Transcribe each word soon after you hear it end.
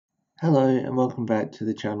Hello and welcome back to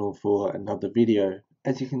the channel for another video.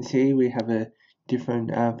 As you can see, we have a different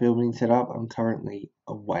filming setup. I'm currently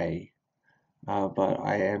away, but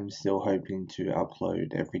I am still hoping to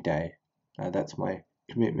upload every day. That's my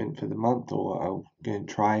commitment for the month, or I'm going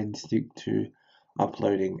to try and stick to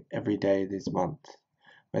uploading every day this month,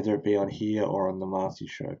 whether it be on here or on the Marcy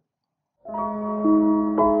show.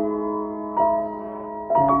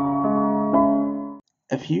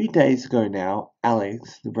 A few days ago now,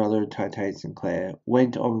 Alex, the brother of Tite Sinclair,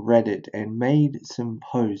 went on Reddit and made some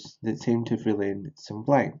posts that seemed to fill in some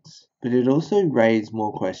blanks. But it also raised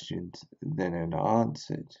more questions than it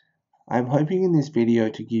answered. I'm hoping in this video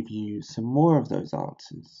to give you some more of those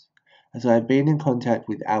answers, as I've been in contact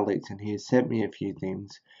with Alex and he has sent me a few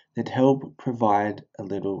things that help provide a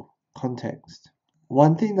little context.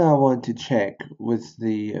 One thing that I wanted to check was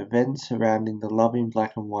the events surrounding the Love in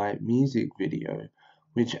Black and White music video,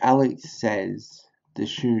 which Alex says the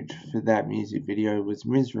shoot for that music video was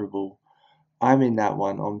miserable. I'm in that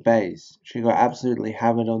one on bass. She got absolutely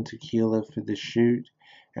hammered on tequila for the shoot,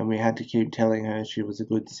 and we had to keep telling her she was a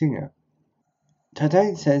good singer.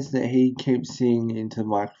 Tite says that he keeps singing into the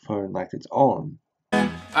microphone like it's on.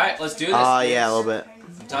 Alright, let's do this. Yeah, a little bit.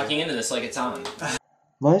 I'm talking into this like it's on.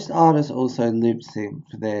 Most artists also lip sync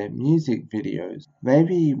for their music videos.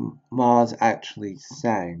 Maybe Mars actually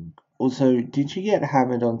sang. Also, did she get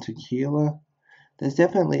hammered on tequila? There's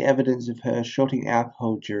definitely evidence of her shotting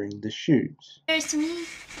alcohol during the shoot. Cheers to me.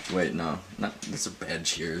 Wait, no. That's a bad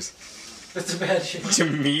cheers. That's a bad shit. To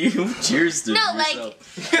me? Cheers to No,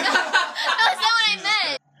 yourself. no, that's not what I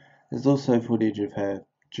meant. There's also footage of her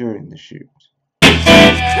during the shoot.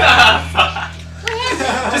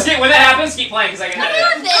 Just kidding, when that happens, keep playing because I can edit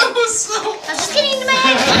it. That was so. I was just getting into my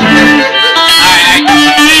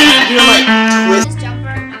head. You're like, This jumper.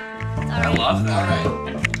 I love that.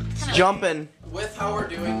 with jumping. With how we're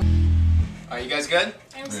doing. Are you guys good?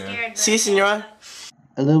 I'm scared. Si, senora.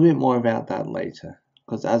 A little bit more about that later,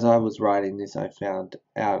 because as I was writing this I found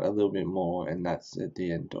out a little bit more, and that's at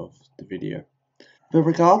the end of the video. But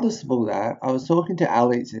regardless of all that, I was talking to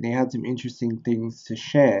Alex and he had some interesting things to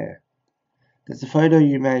share. There's a photo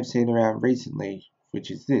you may have seen around recently,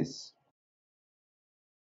 which is this.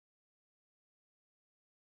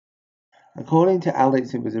 According to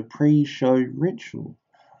Alex, it was a pre-show ritual.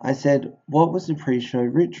 I said, what was the pre-show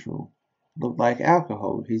ritual? Looked like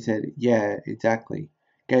alcohol. He said, yeah, exactly.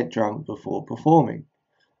 Get drunk before performing.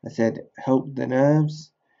 I said, help the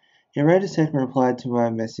nerves? He wrote a second reply to my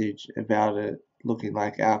message about it looking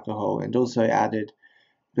like alcohol and also added,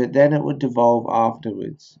 but then it would devolve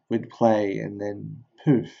afterwards. We'd play and then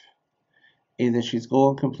poof. Either she's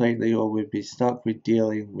gone completely or we'd be stuck with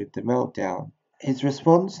dealing with the meltdown. His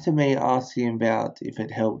response to me asking about if it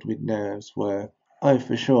helped with nerves were, oh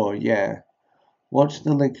for sure, yeah. Watch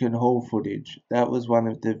the Lincoln Hall footage. That was one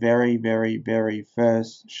of the very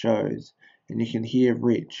first shows, and you can hear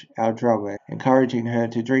Rich, our drummer, encouraging her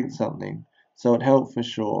to drink something. So it helped for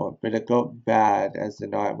sure, but it got bad as the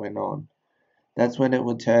night went on. That's when it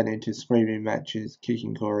would turn into screaming matches,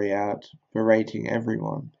 kicking Corey out, berating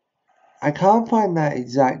everyone. I can't find that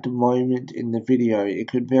exact moment in the video. It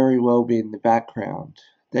could very well be in the background.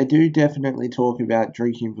 They do definitely talk about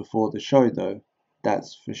drinking before the show though,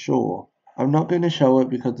 that's for sure. I'm not going to show it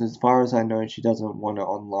because as far as I know she doesn't want it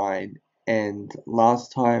online, and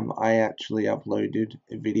last time I actually uploaded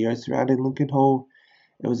a video surrounding Lincoln Hall,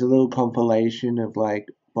 it was a little compilation of like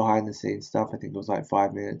behind the scenes stuff. I think it was like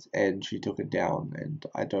 5 minutes and she took it down, and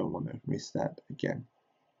I don't want to miss that again.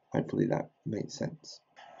 Hopefully that makes sense.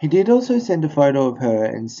 He did also send a photo of her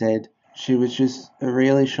and said she was just a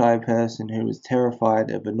really shy person who was terrified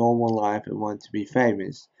of a normal life and wanted to be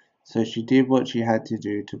famous, so she did what she had to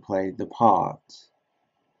do to play the part.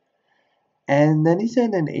 And then he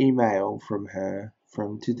sent an email from her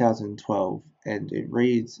from 2012, and it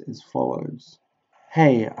reads as follows.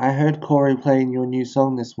 Hey, I heard Corey playing your new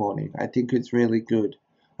song this morning. I think it's really good.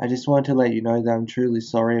 I just want to let you know that I'm truly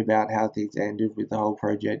sorry about how things ended with the whole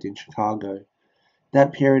project in Chicago.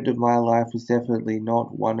 That period of my life was definitely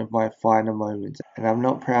not one of my finer moments, and I'm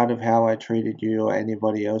not proud of how I treated you or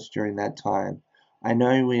anybody else during that time. I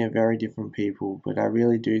know we are very different people, but I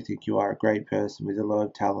really do think you are a great person with a lot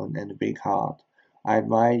of talent and a big heart. I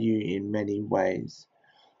admire you in many ways.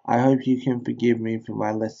 I hope you can forgive me for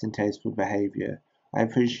my less than tasteful behavior. I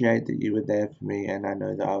appreciate that you were there for me, and I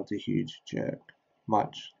know that I was a huge jerk.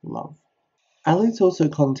 Much love. Alex also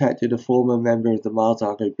contacted a former member of the Mars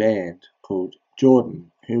Argo band called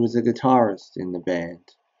Jordan, who was a guitarist in the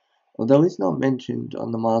band. Although he's not mentioned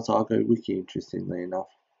on the Mars Argo wiki, interestingly enough.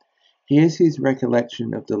 Here's his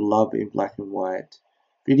recollection of the Love in Black and White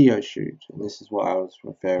video shoot, and this is what I was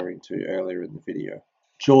referring to earlier in the video.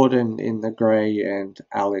 Jordan in the grey and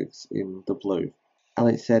Alex in the blue.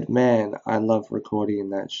 Alex said, "Man, I love recording in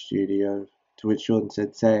that studio," to which Jordan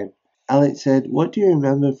said, "Same." Alex said, "What do you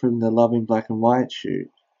remember from the Love in Black and White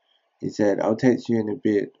shoot?" He said, "I'll text you in a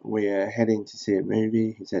bit. We're heading to see a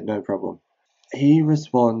movie." He said, "No problem." He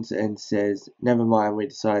responds and says, "Never mind, we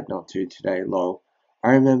decided not to today, lol.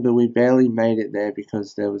 I remember we barely made it there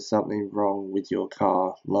because there was something wrong with your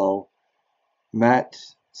car, lol.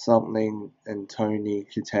 Matt, something, and Tony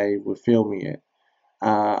Katay were filming it.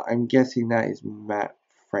 I'm guessing that is Matt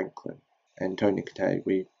Franklin and Tony Katay.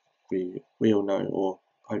 We all know, or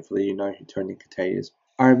hopefully you know who Tony Katay is.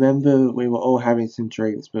 I remember we were all having some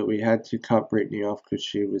drinks, but we had to cut Brittany off because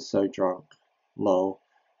she was so drunk, lol.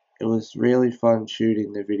 It was really fun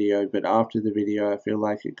shooting the video, but after the video I feel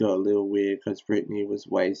like it got a little weird because Brittany was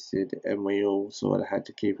wasted and we all sort of had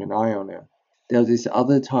to keep an eye on her. There was this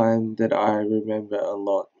other time that I remember a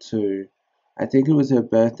lot too. I think it was her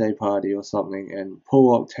birthday party or something, and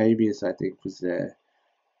Paul Octavius I think was there,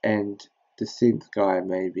 and the synth guy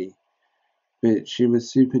maybe. But she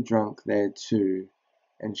was super drunk there too,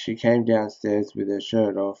 and she came downstairs with her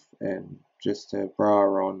shirt off and just her bra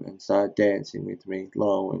on and started dancing with me,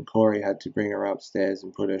 lol, and Corey had to bring her upstairs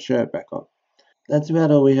and put her shirt back on. That's about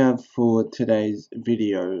all we have for today's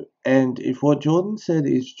video, and if what Jordan said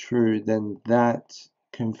is true, then that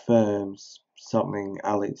confirms something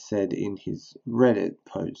Alex said in his Reddit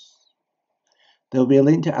post. There'll be a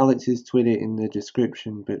link to Alex's Twitter in the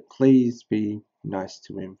description, but please be nice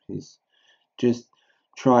to him. He's just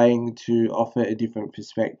trying to offer a different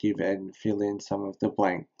perspective and fill in some of the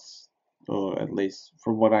blanks, or at least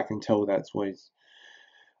from what I can tell that's what he's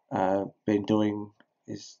been doing,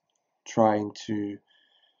 is trying to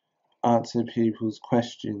answer people's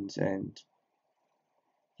questions. And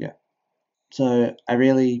yeah, so I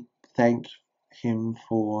really thank him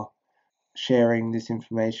for sharing this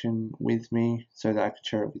information with me so that I could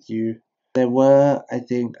share it with you. There were, I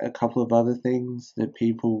think, a couple of other things that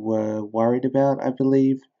people were worried about, I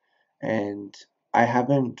believe, and I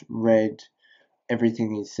haven't read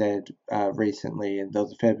everything he said recently, and there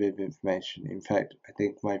was a fair bit of information. In fact, I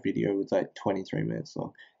think my video was like 23 minutes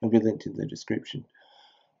long. It'll be linked in the description.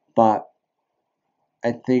 But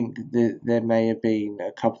I think that there may have been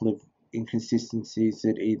a couple of inconsistencies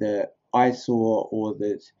that either I saw or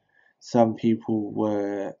that some people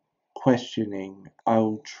were questioning.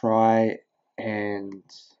 I'll try and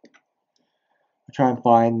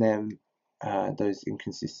find them, those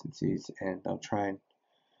inconsistencies, and I'll try and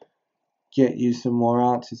get you some more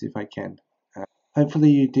answers if I can. Hopefully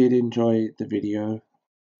you did enjoy the video.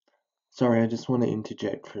 Sorry, I just want to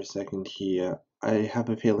interject for a second here. I have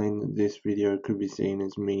a feeling that this video could be seen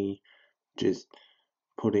as me just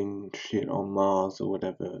putting shit on Mars or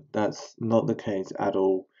whatever. That's not the case at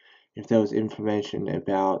all. If there was information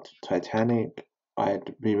about Titanic,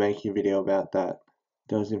 I'd be making a video about that. If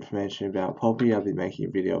there was information about Poppy, I'd be making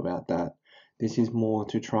a video about that. This is more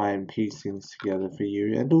to try and piece things together for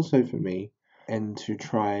you and also for me, and to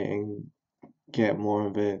try and get more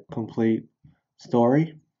of a complete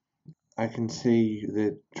story. I can see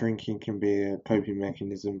that drinking can be a coping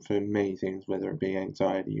mechanism for many things, whether it be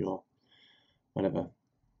anxiety or whatever.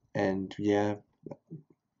 And yeah,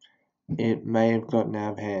 it may have gotten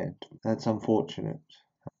out of hand. That's unfortunate.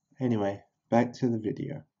 Anyway, back to the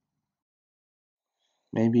video.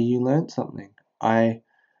 Maybe you learned something. I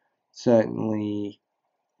certainly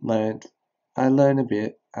learned a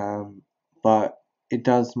bit, but it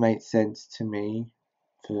does make sense to me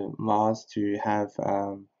for Mars to have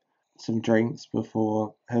some drinks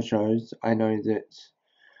before her shows. I know that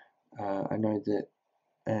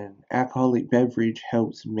an alcoholic beverage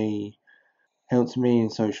helps me in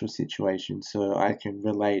social situations, so I can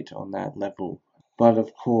relate on that level. But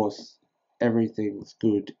of course, everything's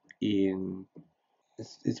good in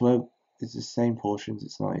it's the same portions.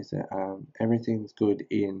 It's not, is it? Everything's good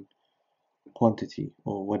in quantity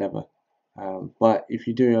or whatever. But if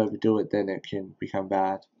you do overdo it, then it can become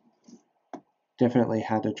bad. Definitely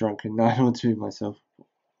had a drunken night or two myself.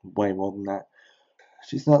 Way more than that.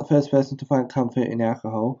 She's not the first person to find comfort in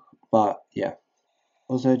alcohol, but yeah.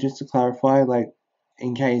 Also, just to clarify, like,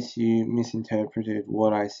 in case you misinterpreted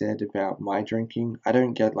what I said about my drinking, I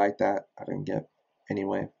don't get like that. I don't get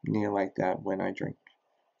anywhere near like that when I drink.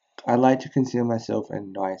 I like to consider myself a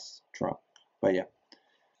nice drunk. But yeah.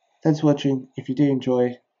 Thanks for watching. If you do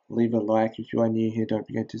enjoy, leave a like. If you are new here, don't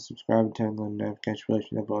forget to subscribe and turn on the notification bell so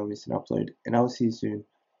you never miss an upload. And I will see you soon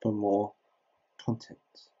for more content.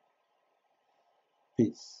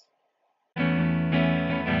 Peace.